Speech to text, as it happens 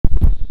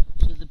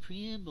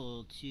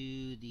preamble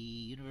to the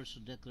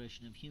Universal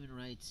Declaration of Human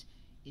Rights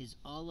is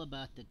all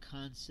about the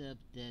concept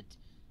that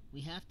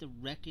we have to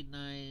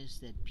recognize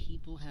that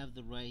people have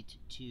the right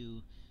to,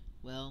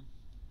 well,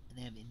 and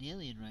they have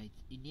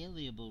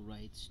inalienable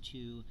rights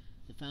to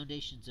the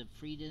foundations of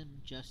freedom,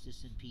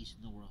 justice, and peace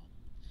in the world.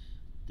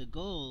 The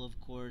goal, of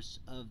course,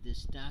 of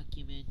this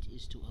document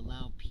is to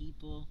allow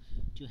people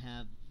to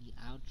have the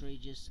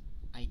outrageous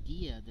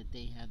idea that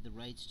they have the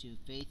rights to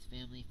faith,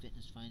 family,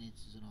 fitness,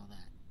 finances, and all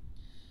that.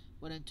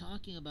 What I'm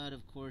talking about,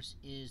 of course,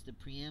 is the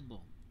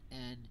preamble,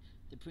 and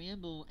the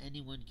preamble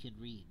anyone can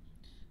read.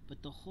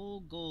 But the whole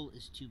goal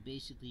is to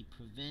basically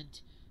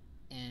prevent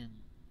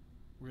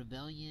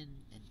rebellion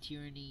and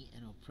tyranny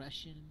and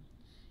oppression,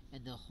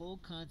 and the whole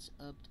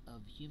concept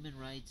of human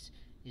rights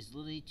is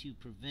literally to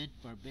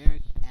prevent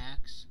barbaric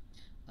acts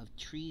of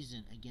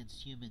treason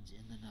against humans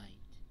in the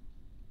night.